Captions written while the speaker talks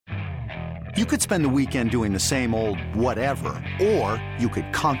You could spend the weekend doing the same old whatever, or you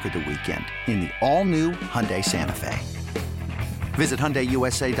could conquer the weekend in the all-new Hyundai Santa Fe. Visit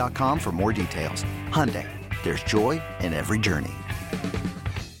HyundaiUSA.com for more details. Hyundai, there's joy in every journey.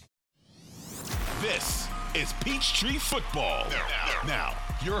 This is Peachtree Football. Now,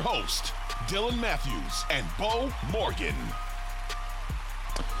 your host, Dylan Matthews and Bo Morgan.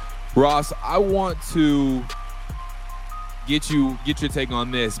 Ross, I want to get your take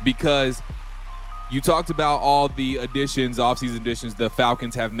on this because you talked about all the additions, offseason additions the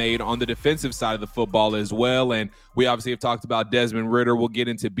Falcons have made on the defensive side of the football as well. And we obviously have talked about Desmond Ridder. We'll get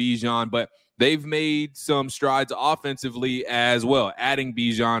into Bijan, but they've made some strides offensively as well, adding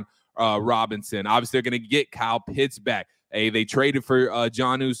Bijan Robinson. Obviously, they're going to get Kyle Pitts back. They traded for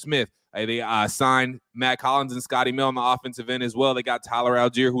Jonnu Smith. They signed Matt Collins and Scotty Mill on the offensive end as well. They got Tyler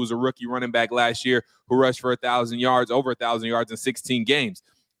Algier, who was a rookie running back last year, who rushed for 1,000 yards, over 1,000 yards in 16 games.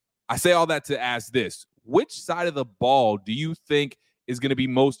 I say all that to ask this. Which side of the ball do you think is going to be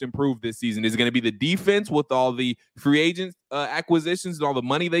most improved this season? Is it going to be the defense with all the free agent acquisitions and all the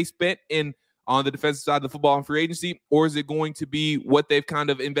money they spent on the defensive side of the football and free agency? Or is it going to be what they've kind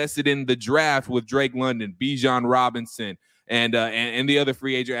of invested in the draft with Drake London, Bijan Robinson, and the other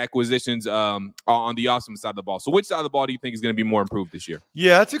free agent acquisitions on the awesome side of the ball? So which side of the ball do you think is going to be more improved this year?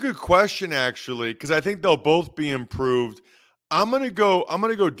 Yeah, that's a good question, actually, because I think they'll both be improved. I'm gonna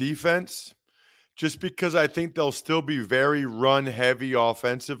go defense, just because I think they'll still be very run heavy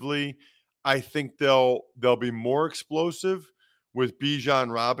offensively. I think they'll be more explosive with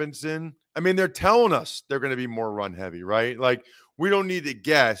Bijan Robinson. I mean, they're telling us they're going to be more run heavy, right? Like, we don't need to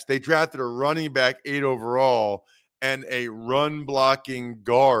guess. They drafted a running back 8 overall and a run blocking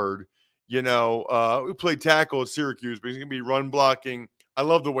guard. We played tackle at Syracuse, but he's going to be run blocking. I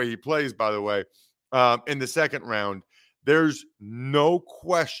love the way he plays, by the way, in the second round. There's no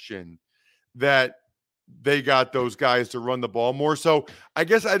question that they got those guys to run the ball more. So I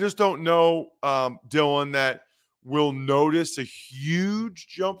guess I just don't know, Dylan, that we'll notice a huge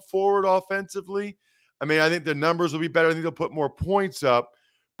jump forward offensively. I mean, I think the numbers will be better. I think they'll put more points up,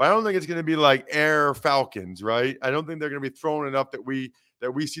 but I don't think it's going to be like Air Falcons, right? I don't think they're going to be throwing enough that we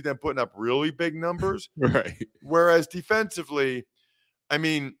see them putting up really big numbers. Right. Whereas defensively, I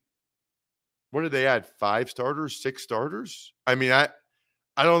mean, what did they add? 5 starters, 6 starters? I mean, I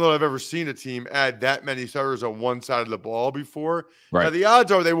don't know if I've ever seen a team add that many starters on one side of the ball before. Right. Now, the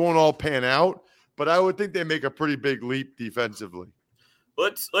odds are they won't all pan out, but I would think they make a pretty big leap defensively.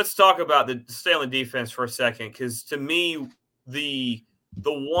 Let's talk about stay on the defense for a second, because to me, the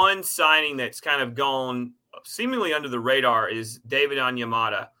one signing that's kind of gone seemingly under the radar is David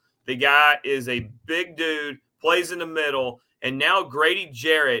Onyemata. The guy is a big dude, plays in the middle, and now Grady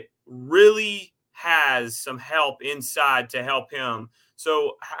Jarrett really has some help inside to help him.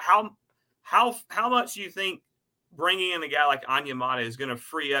 So how much do you think bringing in a guy like Onyemata is going to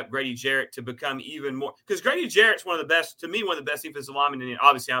free up Grady Jarrett to become even more? Because Grady Jarrett's one of the best defensive linemen. And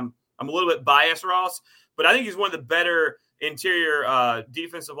obviously, I'm a little bit biased, Ross, but I think he's one of the better interior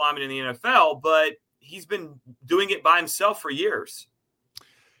defensive linemen in the NFL. But he's been doing it by himself for years.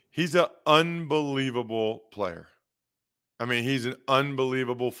 He's an unbelievable player. I mean, he's an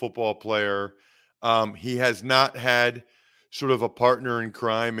unbelievable football player. He has not had sort of a partner in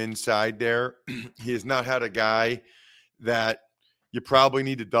crime inside there. He has not had a guy that you probably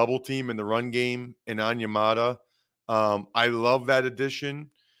need to double team in the run game in Onyemata. I love that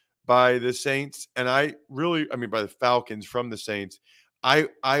addition by the Saints, and by the Falcons from the Saints. I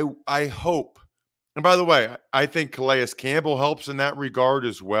hope, and by the way, I think Calais Campbell helps in that regard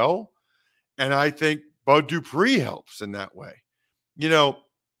as well, and I think Bud Dupree helps in that way.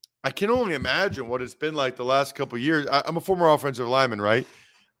 I can only imagine what it's been like the last couple of years. I'm a former offensive lineman, right?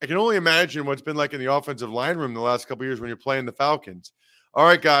 I can only imagine what it's been like in the offensive line room the last couple of years when you're playing the Falcons. All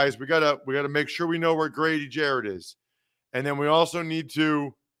right, guys, we gotta make sure we know where Grady Jarrett is. And then we also need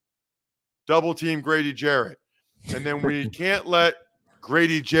to double team Grady Jarrett. And then we can't let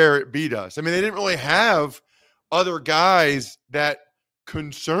Grady Jarrett beat us. I mean, they didn't really have other guys that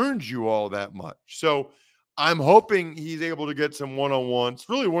concerned you all that much. So I'm hoping he's able to get some one-on-ones.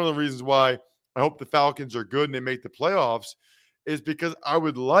 Really one of the reasons why I hope the Falcons are good and they make the playoffs is because I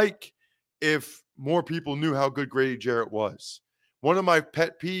would like if more people knew how good Grady Jarrett was. One of my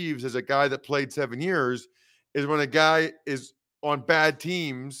pet peeves as a guy that played 7 years is when a guy is on bad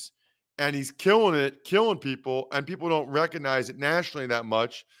teams and he's killing people, and people don't recognize it nationally that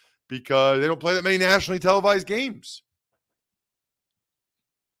much because they don't play that many nationally televised games.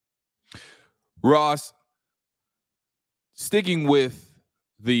 Ross, sticking with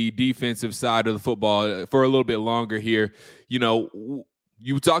the defensive side of the football for a little bit longer here,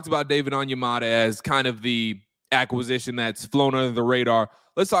 you talked about David Onyemata as kind of the acquisition that's flown under the radar.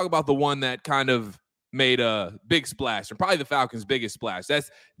 Let's talk about the one that kind of made a big splash, and probably the Falcons' biggest splash. That's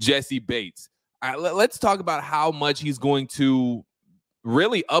Jesse Bates. All right, let's talk about how much he's going to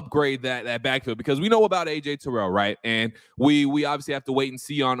really upgrade that backfield, because we know about AJ Terrell, right? And we obviously have to wait and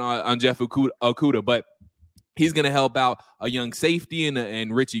see on Jeff Okudah, but he's going to help out a young safety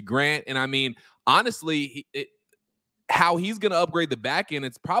and Richie Grant. And I mean, honestly, how he's going to upgrade the back end,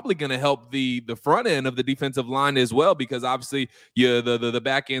 it's probably going to help the front end of the defensive line as well, because obviously the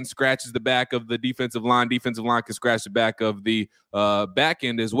back end scratches the back of the defensive line can scratch the back of the back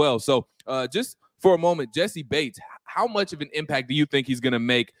end as well. So just for a moment, Jesse Bates, how much of an impact do you think he's going to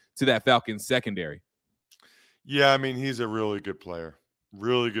make to that Falcons secondary? Yeah, I mean, he's a really good player.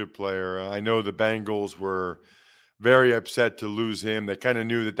 I know the Bengals were very upset to lose him. They kind of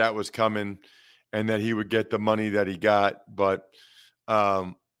knew that was coming and that he would get the money that he got. But,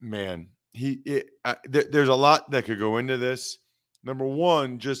 man, there's a lot that could go into this. Number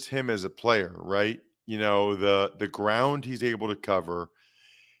one, just him as a player, right? You know, the ground he's able to cover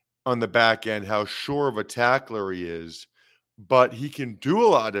on the back end, how sure of a tackler he is, but he can do a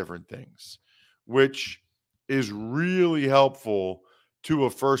lot of different things, which is really helpful to a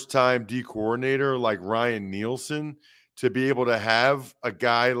first-time D coordinator like Ryan Nielsen, to be able to have a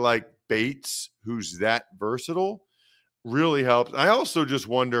guy like Bates who's that versatile really helps. I also just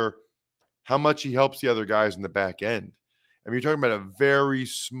wonder how much he helps the other guys in the back end. I mean, you're talking about a very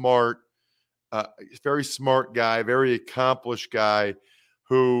smart guy, very accomplished guy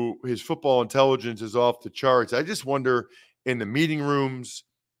who his football intelligence is off the charts. I just wonder in the meeting rooms,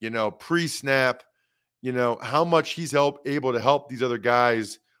 you know, pre-snap, you know, how much he's able to help these other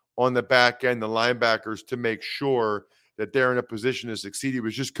guys on the back end, the linebackers, to make sure that they're in a position to succeed. He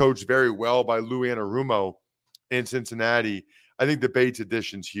was just coached very well by Lou Anarumo in Cincinnati. I think the Bates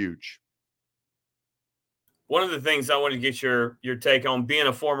addition's huge. One of the things I wanted to get your take on, being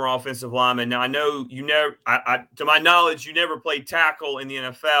a former offensive lineman. Now, I know you never, to my knowledge, you never played tackle in the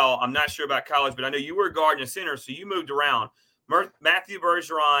NFL. I'm not sure about college, but I know you were a guard and a center, so you moved around. Matthew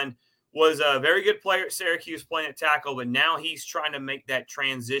Bergeron was a very good player at Syracuse playing at tackle, but now he's trying to make that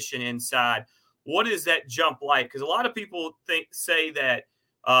transition inside. What is that jump like? Because a lot of people say that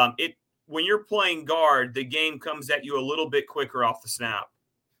when you're playing guard, the game comes at you a little bit quicker off the snap.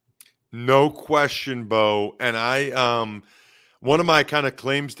 No question, Bo. And I one of my kind of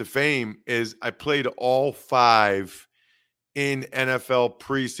claims to fame is I played all 5 in NFL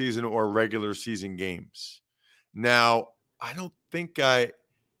preseason or regular season games. Now, I don't think I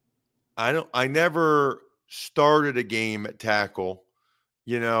never started a game at tackle.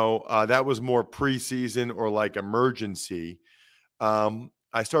 You know, that was more preseason or like emergency.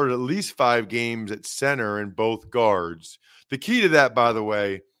 I started at least 5 games at center and both guards. The key to that, by the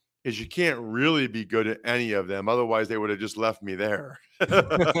way, is you can't really be good at any of them. Otherwise, they would have just left me there.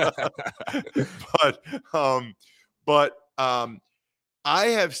 But I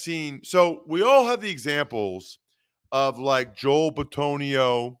have seen – so we all have the examples of like Joel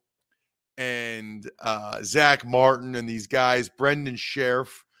Bitonio and Zach Martin and these guys, Brendan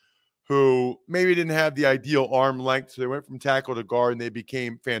Sheriff, who maybe didn't have the ideal arm length, so they went from tackle to guard and they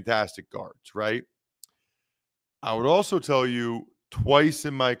became fantastic guards, right? I would also tell you, twice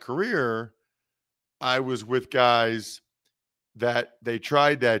in my career, I was with guys that they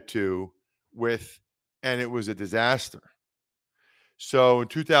tried that too with, and it was a disaster. So in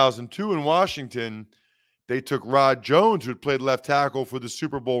 2002 in Washington, they took Rod Jones, who had played left tackle for the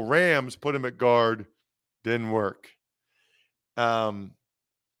Super Bowl Rams, put him at guard. Didn't work. In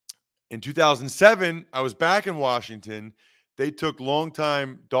 2007, I was back in Washington. They took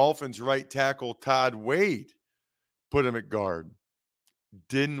longtime Dolphins right tackle Todd Wade, put him at guard.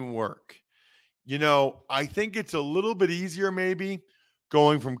 Didn't work. You know, I think it's a little bit easier maybe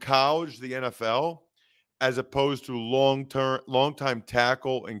going from college to the NFL as opposed to long-time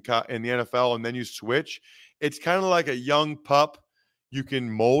tackle in the NFL and then you switch. It's kind of like a young pup. You can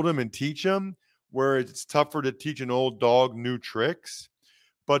mold them and teach them, where it's tougher to teach an old dog new tricks.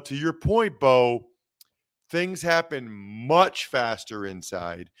 But to your point, Bo, things happen much faster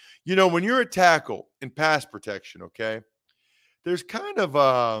inside. You know, when you're a tackle in pass protection, okay, there's kind of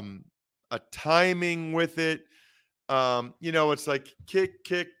a timing with it. You know, it's like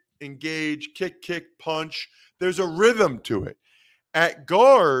kick, engage, kick, punch. There's a rhythm to it. At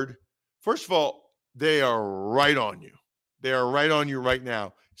guard, first of all, they are right on you. They are right on you right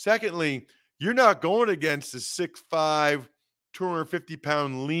now. Secondly, you're not going against a 6'5",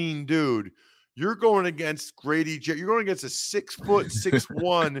 250-pound lean dude. You're going against Grady. You're going against a 6 foot,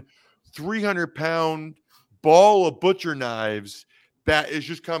 6'1", 300-pound ball of butcher knives that is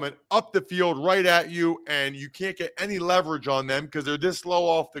just coming up the field right at you, and you can't get any leverage on them because they're this low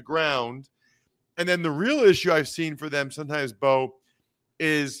off the ground. And then the real issue I've seen for them sometimes, Bo,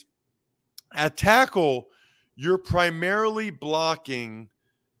 is at tackle, you're primarily blocking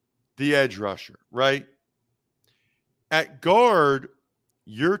the edge rusher, right? At guard,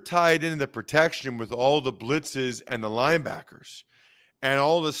 you're tied into the protection with all the blitzes and the linebackers and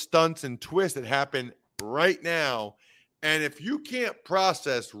all the stunts and twists that happen right now. And if you can't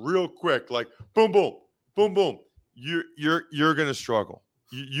process real quick, like boom, boom, boom, boom, you're going to struggle.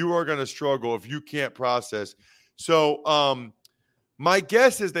 You are going to struggle if you can't process. So my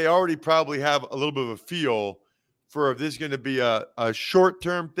guess is they already probably have a little bit of a feel for if this is going to be a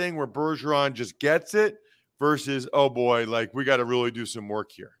short-term thing where Bergeron just gets it versus, oh boy, like we got to really do some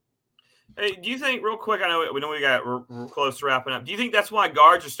work here. Hey, do you think, real quick, I know we got we're close to wrapping up. Do you think that's why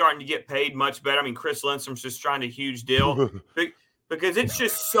guards are starting to get paid much better? I mean, Chris Lindstrom's just trying a huge deal because it's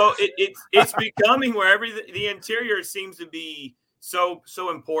just so it's becoming where the interior seems to be so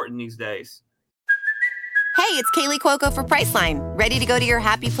important these days. Hey, it's Kaylee Cuoco for Priceline. Ready to go to your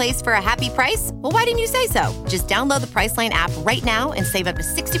happy place for a happy price? Well, why didn't you say so? Just download the Priceline app right now and save up to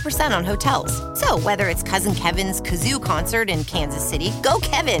 60% on hotels. So whether it's Cousin Kevin's Kazoo Concert in Kansas City, go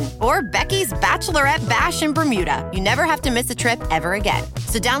Kevin, or Becky's Bachelorette Bash in Bermuda, you never have to miss a trip ever again.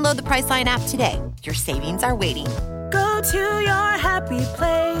 So download the Priceline app today. Your savings are waiting. Go to your happy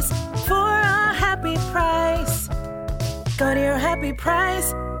place for a happy price. Go to your happy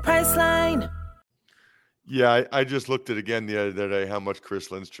price, Priceline. Yeah, I just looked at it again the other day how much Chris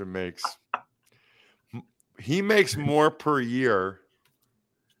Lindstrom makes. He makes more per year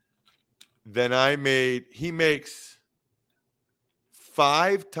than I made. He makes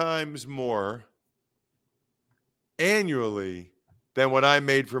 5 times more annually than what I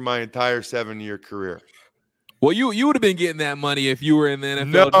made for my entire 7-year career. Well, you would have been getting that money if you were in the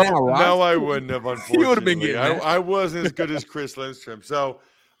NFL now, Ross. No, I wouldn't have, unfortunately. You would have been getting that. I wasn't as good as Chris Lindstrom. So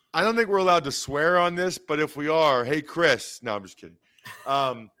I don't think we're allowed to swear on this, but if we are, hey, Chris. No, I'm just kidding.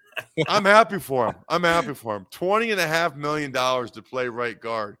 I'm happy for him. $20.5 million to play right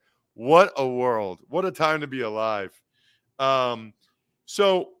guard. What a world. What a time to be alive.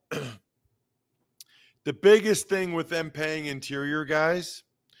 So the biggest thing with them paying interior guys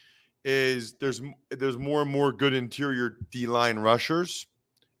is there's more and more good interior D-line rushers.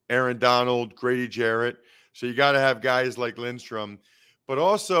 Aaron Donald, Grady Jarrett. So you got to have guys like Lindstrom. But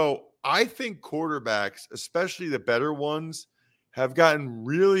also, I think quarterbacks, especially the better ones, have gotten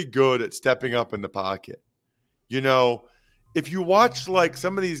really good at stepping up in the pocket. You know, if you watch like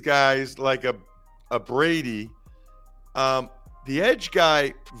some of these guys, like a Brady, the edge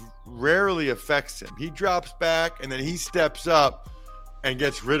guy rarely affects him. He drops back and then he steps up and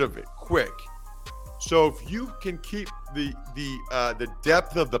gets rid of it quick. So if you can keep the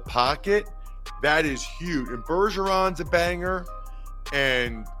depth of the pocket, that is huge. And Bergeron's a banger.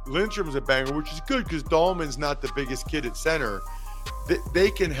 And Lindstrom's a banger, which is good because Dahlman's not the biggest kid at center.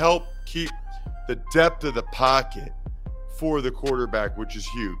 They can help keep the depth of the pocket for the quarterback, which is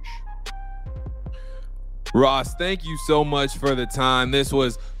huge. Ross, thank you so much for the time. This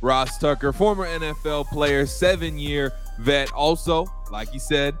was Ross Tucker, former NFL player, 7-year vet. Also, like you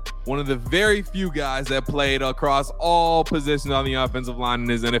said, one of the very few guys that played across all positions on the offensive line in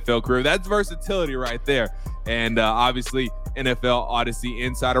his NFL career. That's versatility right there. And obviously, NFL Odyssey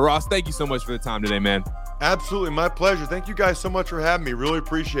insider. Ross, thank you so much for the time today, man. Absolutely. My pleasure. Thank you guys so much for having me. Really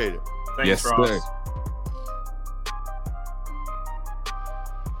appreciate it. Thanks, Ross. Sir.